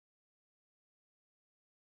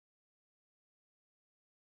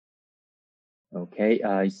Okay,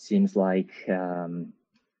 it seems like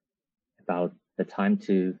about the time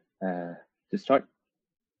to start.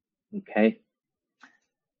 Okay.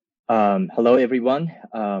 Hello, everyone.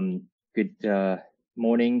 Good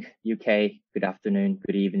morning, UK. Good afternoon.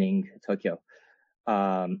 Good evening, Tokyo.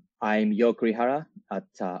 I'm Yo Kurihara at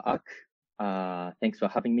ARK. Thanks for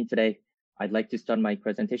having me today. I'd like to start my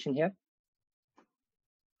presentation here.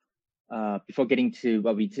 Before getting to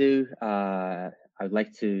what we do, I would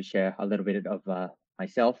like to share a little bit of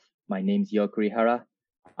myself. My name is Yo Kurihara.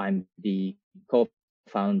 I'm the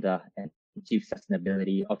co-founder and chief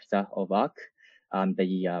sustainability officer of ARK. I'm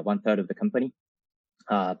the 1/3 of the company,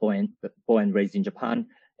 born and raised in Japan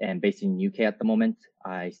and based in UK at the moment.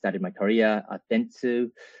 I started my career at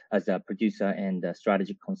Dentsu as a producer and a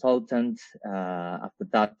strategic consultant. After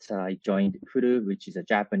that, I joined Furu, which is a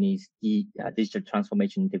Japanese digital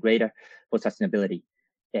transformation integrator for sustainability,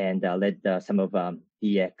 and led some of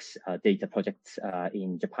DX data projects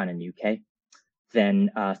in Japan and UK. Then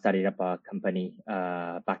started up a company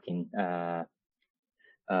back in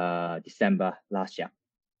December last year.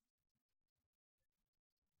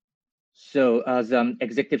 So as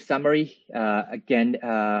executive summary, again,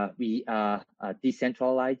 we are a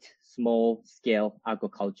decentralized small-scale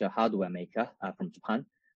aquaculture hardware maker from Japan,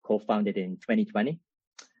 co-founded in 2020.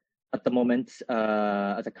 At the moment,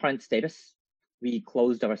 as a current status, we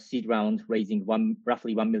closed our seed round, raising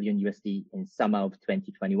roughly $1 million USD in summer of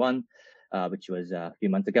 2021, which was a few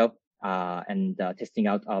months ago, and testing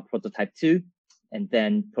out our prototype 2. And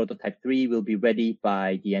then prototype 3 will be ready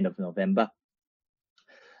by the end of November.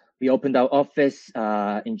 We opened our office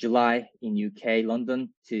in July in UK,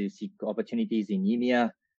 London, to seek opportunities in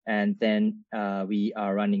EMEA. And then we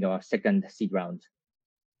are running our second seed round.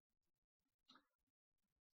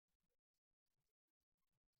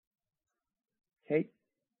 Okay.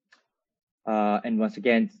 And once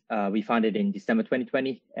again, we founded in December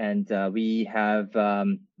 2020, and we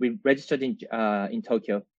registered in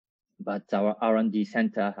Tokyo, but our R&D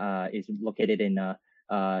center is located in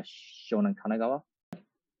Shonan, Kanagawa.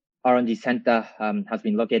 R&D center has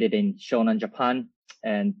been located in Shonan, Japan,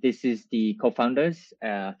 and this is the co-founders,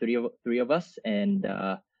 three of us, and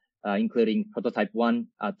including prototype 1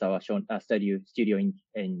 at our studio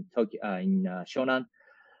in Tokyo, in Shonan.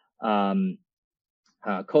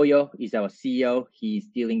 Koyo is our CEO. He's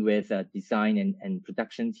dealing with design and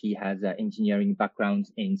productions. He has engineering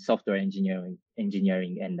backgrounds in software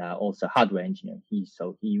engineering and also hardware engineering.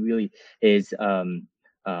 He really is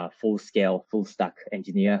full-scale, full-stack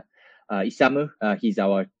engineer. Isamu, he's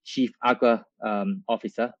our chief aqua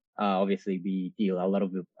officer. Obviously, we deal a lot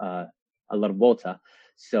of water,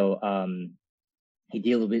 so he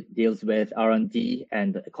deals with R&D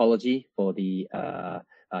and ecology for the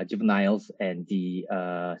juveniles and the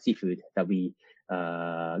seafood that we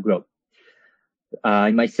grow.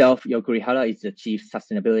 Myself, Yo Kurihara, is the chief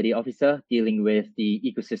sustainability officer, dealing with the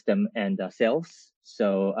ecosystem and sales.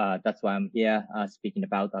 So that's why I'm here speaking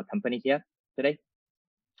about our company here today.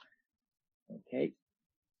 Okay.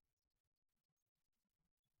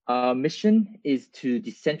 Our mission is to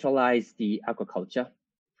decentralize the aquaculture.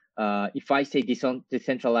 If I say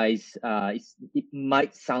decentralized, it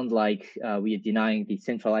might sound like we are denying the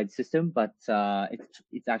centralized system, but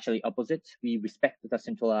it's actually opposite. We respect the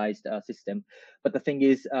centralized system, but the thing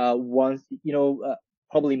is, once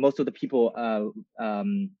probably most of the people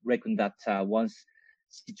reckon that once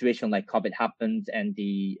situation like COVID happens and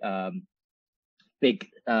the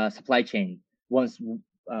big supply chain, once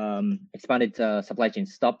expanded supply chain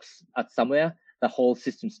stops at somewhere, the whole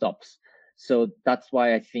system stops. So that's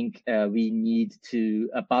why I think we need to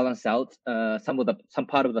balance out some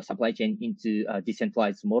part of the supply chain into a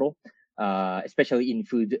decentralized model, especially in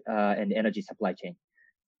food and energy supply chain.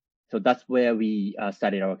 So that's where we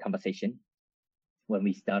started our conversation when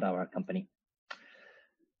we start our company.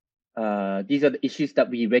 These are the issues that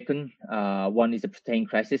we reckon. One is the protein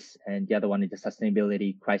crisis, and the other one is the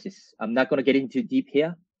sustainability crisis. I'm not going to get into deep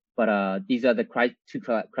here, but these are the two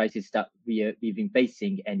crises that we've been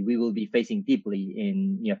facing, and we will be facing deeply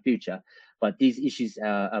in near future. But these issues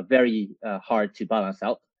are very hard to balance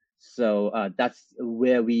out. So that's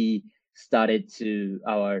where we started to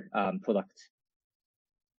our product.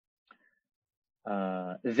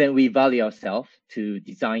 Then we value ourselves to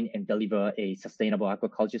design and deliver a sustainable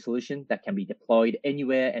aquaculture solution that can be deployed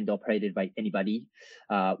anywhere and operated by anybody,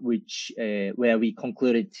 where we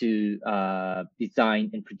concluded to design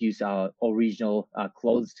and produce our original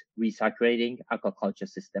closed recirculating aquaculture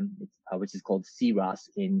system, which is called CRAS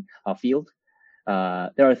in our field.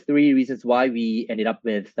 There are 3 reasons why we ended up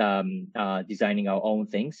with designing our own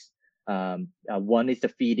things. One is the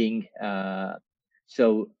feeding.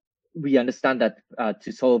 So we understand that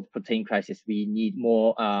to solve protein crisis, we need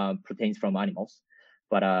more proteins from animals.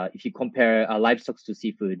 But if you compare livestock to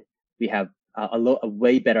seafood, we have a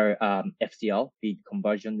way better FCL, feed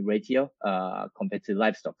conversion ratio, compared to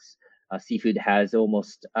livestock. Seafood has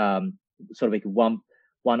almost sort of like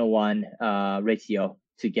 1:1 ratio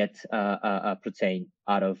to get a protein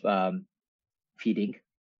out of feeding.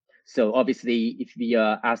 So obviously, if we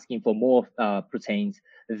are asking for more proteins,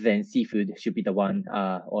 then seafood should be the one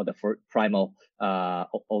or the primal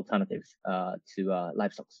alternative to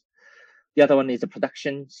livestock. The other one is the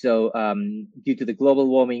production. So due to the global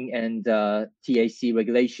warming and TAC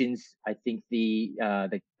regulations, I think the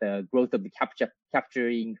growth of the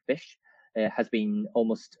capturing fish has been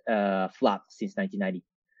almost flat since 1990.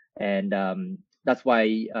 And that's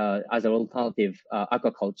why as an alternative,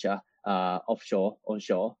 aquaculture, offshore,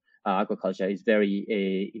 onshore, aquaculture is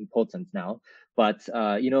very important now. But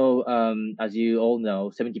as you all know,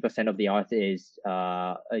 70% of the earth is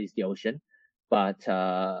the ocean. But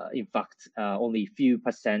in fact, only few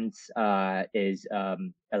percent is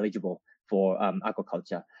eligible for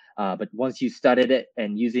aquaculture. But once you started it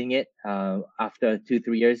and using it, after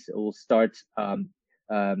 2-3 years, it will start a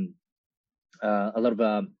lot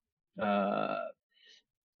of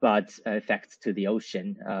bad effects to the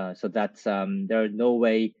ocean. So that's there are no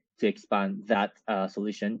way to expand that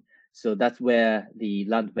solution. So that's where the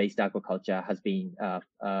land-based aquaculture has been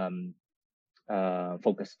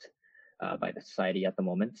focused by the society at the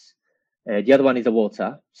moment. The other one is the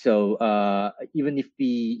water. So even if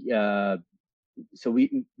we are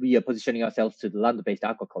positioning ourselves to the land-based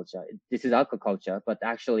aquaculture, this is aquaculture, but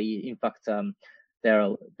actually, in fact,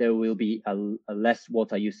 there will be a less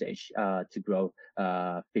water usage to grow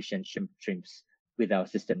fish and shrimps with our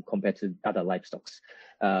system compared to other livestock.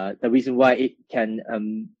 The reason why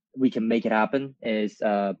we can make it happen is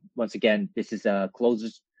once again, this is a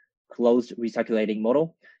closed recirculating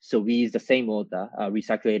model. So we use the same water,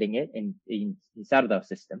 recirculating it inside of our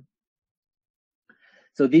system.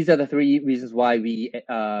 So these are the 3 reasons why we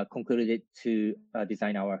concluded to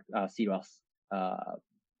design our CROS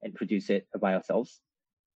and produce it by ourselves.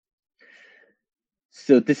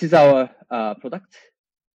 So this is our product.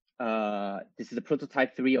 This is the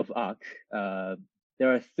prototype 3 of ARK.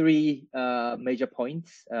 There are 3 major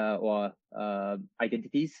points or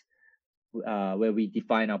identities where we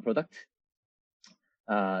define our product.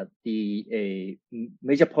 The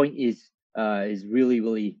major point is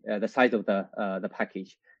really the size of the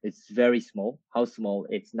package. It's very small. How small?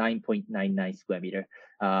 It's 9.99 square meter.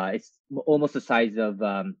 It's almost the size of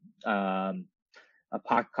a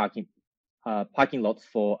parking lots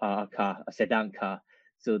for a car, a sedan car.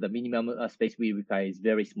 So the minimum space we require is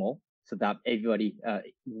very small. So that everybody,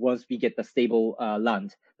 once we get the stable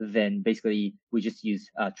land, then basically we just use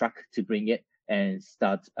a truck to bring it and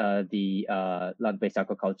start the land-based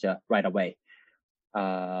aquaculture right away.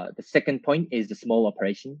 The second point is the small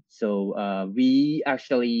operation. So we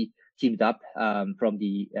actually teamed up from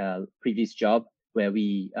the previous job where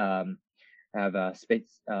we have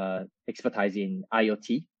expertise in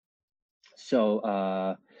IoT.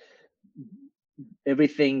 So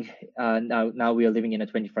everything now we are living in a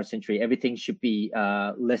 21st century. Everything should be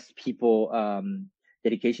less people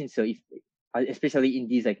dedication. So if especially in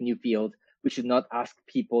these like new fields, we should not ask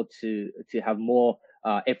people to have more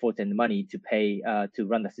effort and money to pay to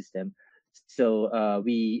run the system. So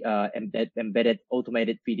we embedded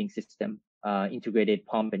automated feeding system, integrated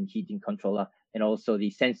pump and heating controller, and also the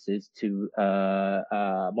sensors to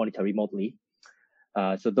monitor remotely.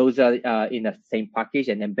 So those are in the same package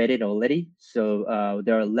and embedded already. So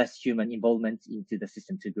there are less human involvement into the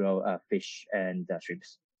system to grow fish and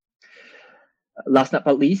shrimps. Last but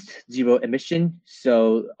not least, zero emission.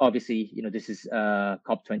 So obviously, this is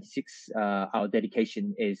COP26. Our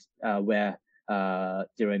dedication is where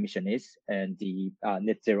zero emission is and the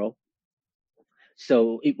net zero.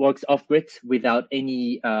 So it works off grid without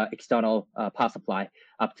any external power supply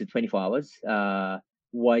up to 24 hours.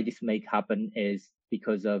 Why this may happen is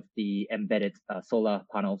because of the embedded solar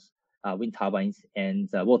panels, wind turbines, and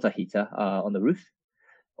water heater on the roof.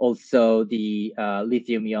 Also, the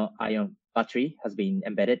lithium-ion battery has been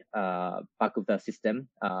embedded back of the system,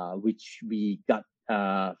 which we got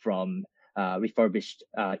from refurbished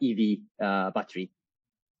EV battery.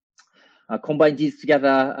 Combine these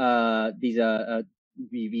together, these are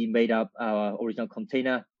we made up our original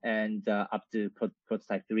container and up to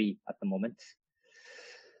prototype 3 at the moment.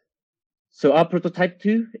 So our prototype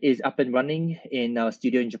 2 is up and running in our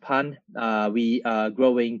studio in Japan. We are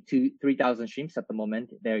growing 3,000 shrimps at the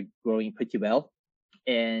moment. They're growing pretty well.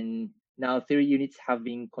 And now 3 units have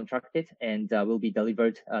been contracted and will be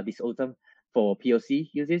delivered this autumn. for POC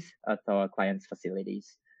uses at our clients'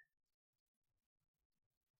 facilities.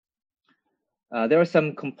 There are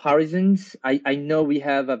some comparisons. I know we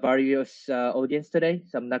have a various audience today,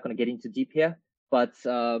 so I'm not going to get into deep here. But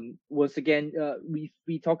once again,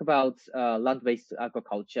 we talk about land-based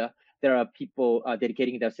aquaculture. There are people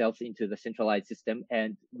dedicating themselves into the centralized system,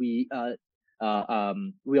 and we are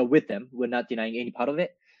with them. We're not denying any part of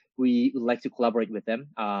it. We would like to collaborate with them,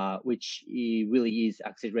 which really is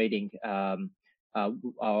accelerating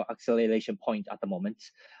our acceleration point at the moment.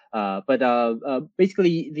 But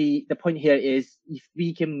basically, the point here is if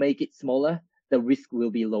we can make it smaller, the risk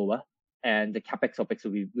will be lower, and the capex opex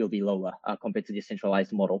will be lower compared to the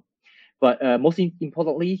centralized model. But most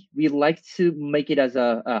importantly, we like to make it as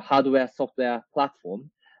a hardware software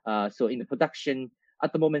platform. So in the production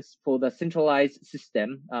at the moment for the centralized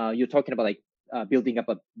system, you're talking about like building up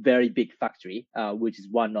a very big factory, which is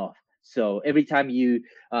one-off. So every time you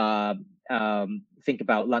think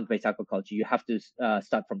about land-based aquaculture, you have to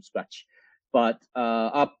start from scratch. But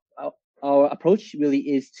our approach really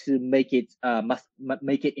is to make it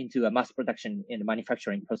make it into a mass production in the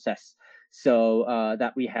manufacturing process, so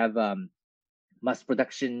that we have mass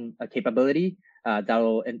production capability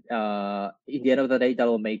that'll in the end of the day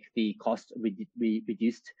that'll make the cost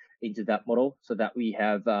reduced into that model, so that we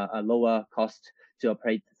have a lower cost to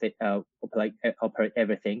operate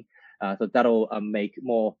everything. So that'll make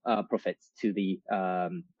more profits to the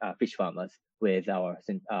fish farmers with our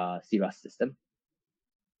CRAS system.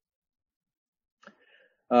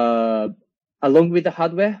 Along with the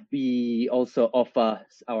hardware, we also offer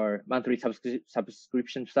our monthly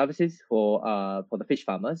subscription services for the fish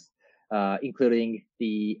farmers, including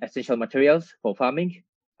the essential materials for farming,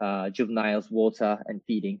 juveniles, water, and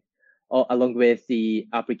feeding, along with the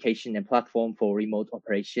application and platform for remote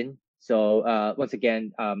operation. So once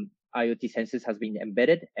again, IoT sensors has been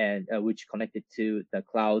embedded and which connected to the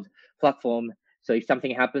cloud platform. So if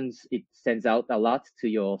something happens, it sends out a lot to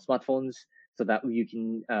your smartphones, so that you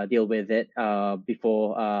can deal with it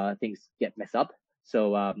before things get messed up.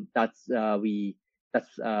 So that's what we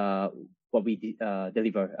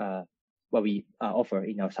deliver, what we offer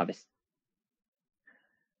in our service.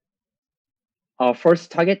 Our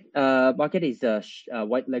first target market is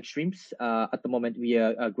white leg shrimps. At the moment, we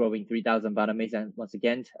are growing 3,000 banameis, and once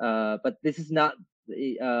again, but this is not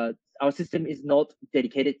our system is not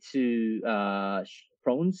dedicated to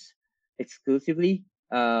prawns exclusively.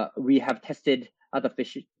 We have tested other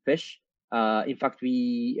fish. In fact,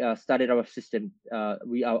 we started our system.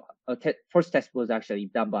 Our first test was actually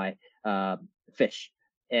done by fish,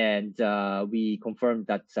 and we confirmed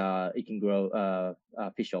that it can grow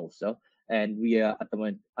fish also. And we are at the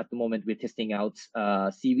moment we're testing out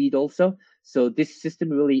seaweed also. So this system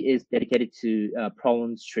really is dedicated to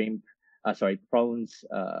prawns, shrimp, prawns,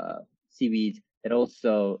 seaweed, and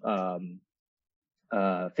also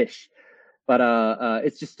fish. But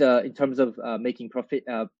it's just in terms of making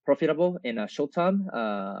profitable in a short term,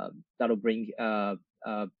 that'll bring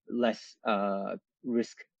less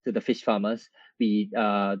risk to the fish farmers. We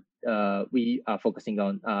are focusing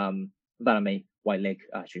on baname white leg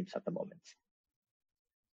shrimps at the moment.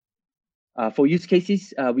 For use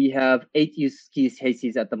cases, we have 8 use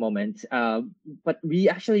cases at the moment, but we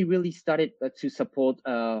actually really started to support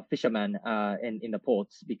fishermen in the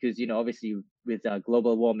ports, because obviously with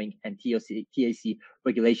global warming and TAC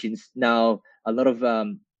regulations, now a lot of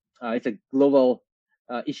it's a global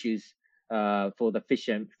issues for the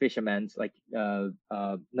fishermen, like not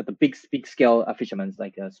the big scale fishermen,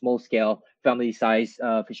 like small scale family size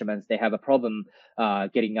fishermen. They have a problem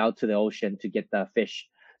getting out to the ocean to get the fish.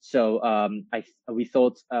 So we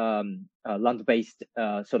thought land-based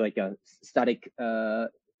sort of like a static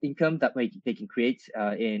income that they can create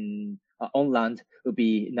on land would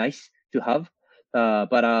be nice to have.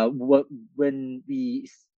 But when we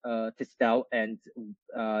tested out and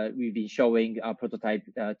we've been showing our prototype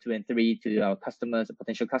 2 and 3 to our customers,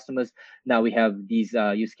 potential customers, now we have these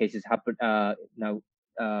use cases happen. Now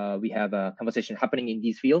we have a conversation happening in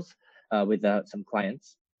these fields with some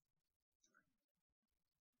clients.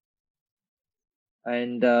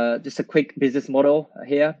 And just a quick business model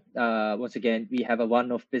here. Once again, we have a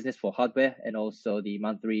one-off business for hardware and also the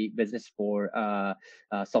monthly business for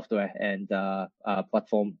software and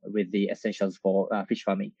platform with the essentials for fish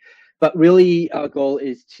farming. But really, our goal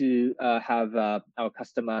is to have our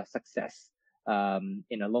customer success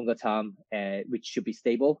in a longer term, which should be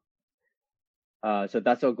stable. So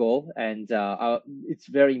that's our goal, and it's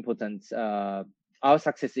very important. Our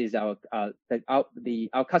success is our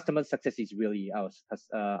customer success is really our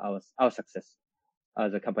success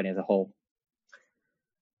as a company as a whole.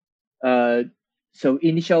 So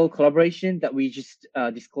initial collaboration that we just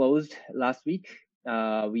disclosed last week,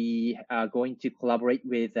 we are going to collaborate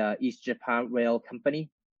with East Japan Rail Company.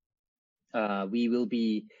 We will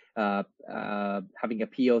be having a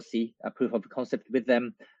POC, a proof of concept with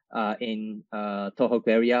them in Tohoku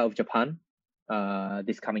area of Japan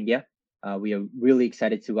this coming year. We are really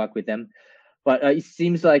excited to work with them, but it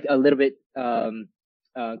seems like a little bit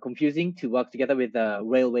confusing to work together with a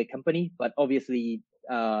railway company, but obviously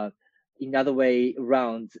in other way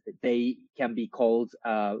around, they can be called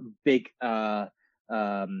a big real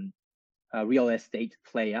estate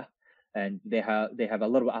player, and they have a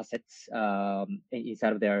lot of assets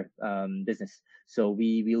inside of their business. So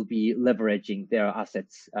we will be leveraging their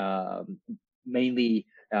assets, mainly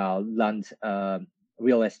land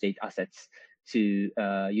real estate assets, to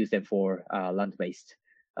use them for land-based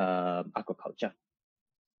aquaculture.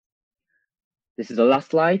 This is the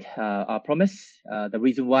last slide, our promise. The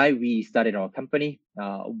reason why we started our company,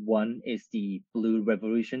 one is the blue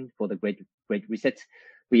revolution for the Great Reset.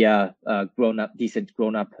 We are decent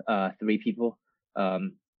grown-up 3 people,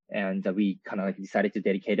 and we kind of like decided to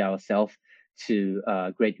dedicate ourselves to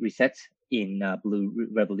Great Reset in blue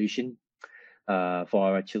revolution for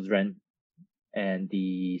our children. And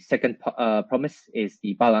the second promise is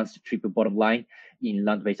the balanced triple bottom line in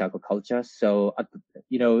land-based aquaculture. So,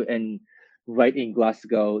 and right in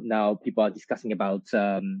Glasgow now, people are discussing about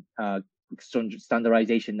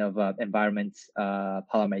standardization of environment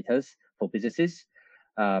parameters for businesses.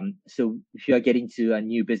 So if you are getting to a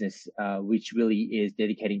new business which really is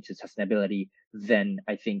dedicating to sustainability, then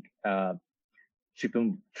I think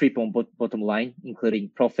triple bottom line, including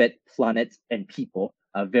profit, planet, and people,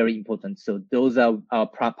 are very important. So those are our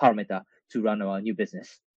parameter to run our new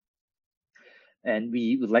business. And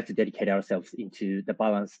we would like to dedicate ourselves into the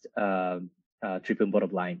balanced triple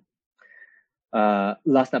bottom line.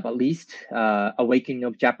 Last but not least, awakening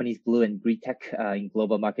of Japanese blue and green tech in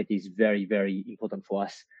global market is very, very important for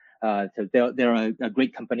us. So there are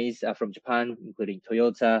great companies from Japan, including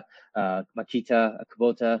Toyota, Makita,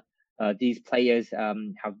 Kubota. These players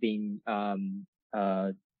have been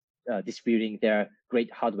distributing their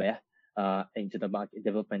great hardware into the market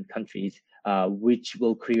development countries, which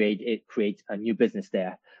will create a new business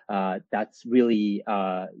there. That's really,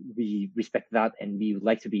 we respect that, and we would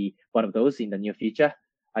like to be one of those in the near future.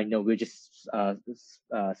 I know we're just a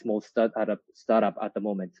small startup at the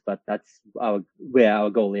moment, but that's where our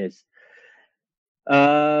goal is.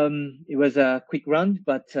 It was a quick run,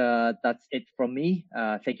 but that's it from me.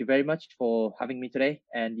 Thank you very much for having me today.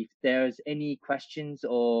 And if there's any questions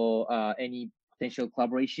or any potential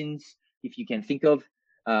collaborations, if you can think of,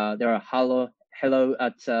 there are hello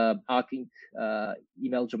at ARK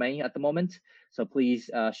email domain at the moment. So please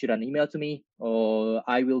shoot an email to me, or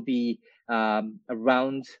I will be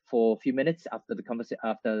around for a few minutes after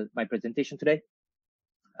after my presentation today,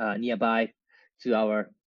 nearby to our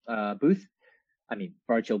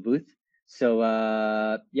virtual booth. So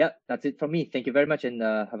yeah, that's it from me. Thank you very much, and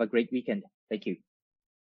have a great weekend. Thank you.